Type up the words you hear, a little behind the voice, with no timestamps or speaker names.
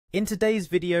In today's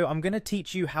video, I'm going to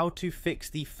teach you how to fix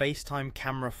the FaceTime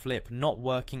camera flip not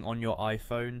working on your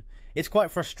iPhone. It's quite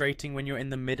frustrating when you're in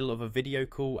the middle of a video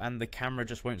call and the camera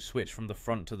just won't switch from the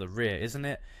front to the rear, isn't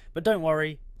it? But don't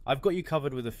worry, I've got you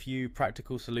covered with a few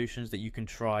practical solutions that you can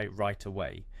try right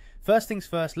away. First things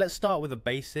first, let's start with a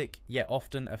basic yet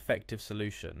often effective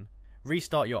solution.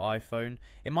 Restart your iPhone.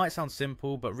 It might sound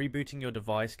simple, but rebooting your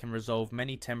device can resolve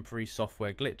many temporary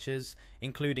software glitches,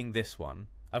 including this one.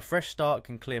 A fresh start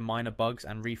can clear minor bugs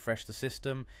and refresh the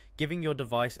system, giving your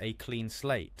device a clean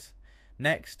slate.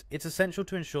 Next, it's essential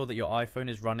to ensure that your iPhone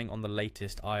is running on the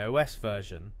latest iOS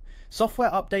version.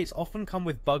 Software updates often come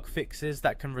with bug fixes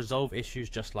that can resolve issues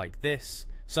just like this.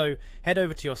 So head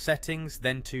over to your settings,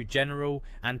 then to General,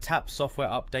 and tap Software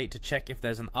Update to check if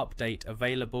there's an update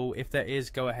available. If there is,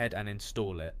 go ahead and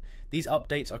install it. These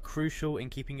updates are crucial in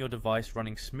keeping your device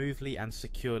running smoothly and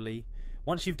securely.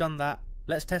 Once you've done that,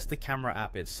 let's test the camera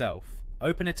app itself.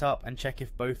 Open it up and check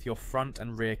if both your front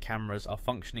and rear cameras are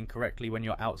functioning correctly when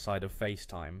you're outside of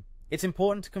FaceTime. It's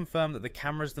important to confirm that the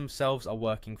cameras themselves are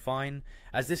working fine,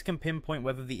 as this can pinpoint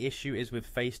whether the issue is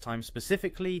with FaceTime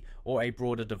specifically or a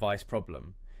broader device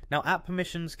problem. Now, app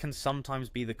permissions can sometimes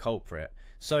be the culprit,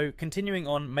 so continuing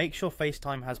on, make sure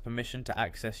FaceTime has permission to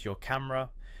access your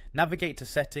camera. Navigate to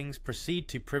Settings, proceed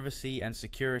to Privacy and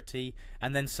Security,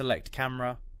 and then select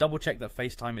Camera. Double check that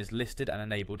FaceTime is listed and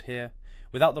enabled here.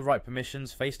 Without the right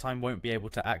permissions, FaceTime won't be able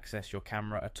to access your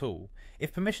camera at all.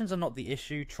 If permissions are not the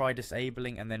issue, try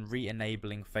disabling and then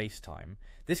re-enabling FaceTime.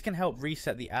 This can help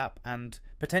reset the app and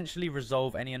potentially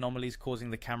resolve any anomalies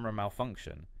causing the camera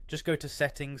malfunction. Just go to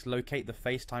Settings, locate the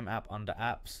FaceTime app under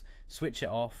Apps, switch it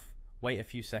off, wait a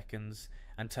few seconds,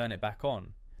 and turn it back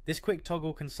on. This quick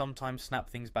toggle can sometimes snap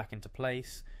things back into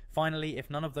place. Finally, if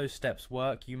none of those steps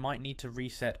work, you might need to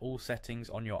reset all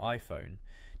settings on your iPhone.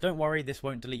 Don't worry, this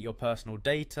won't delete your personal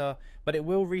data, but it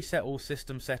will reset all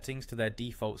system settings to their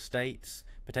default states,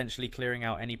 potentially clearing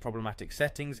out any problematic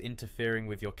settings interfering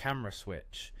with your camera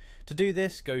switch. To do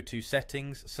this, go to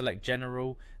Settings, select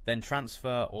General, then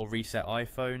Transfer or Reset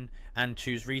iPhone, and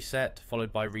choose Reset,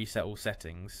 followed by Reset all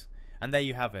settings. And there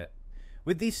you have it.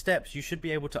 With these steps, you should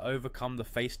be able to overcome the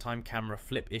FaceTime camera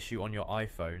flip issue on your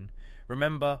iPhone.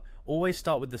 Remember, always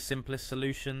start with the simplest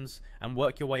solutions and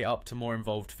work your way up to more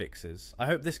involved fixes. I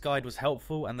hope this guide was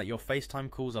helpful and that your FaceTime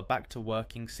calls are back to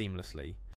working seamlessly.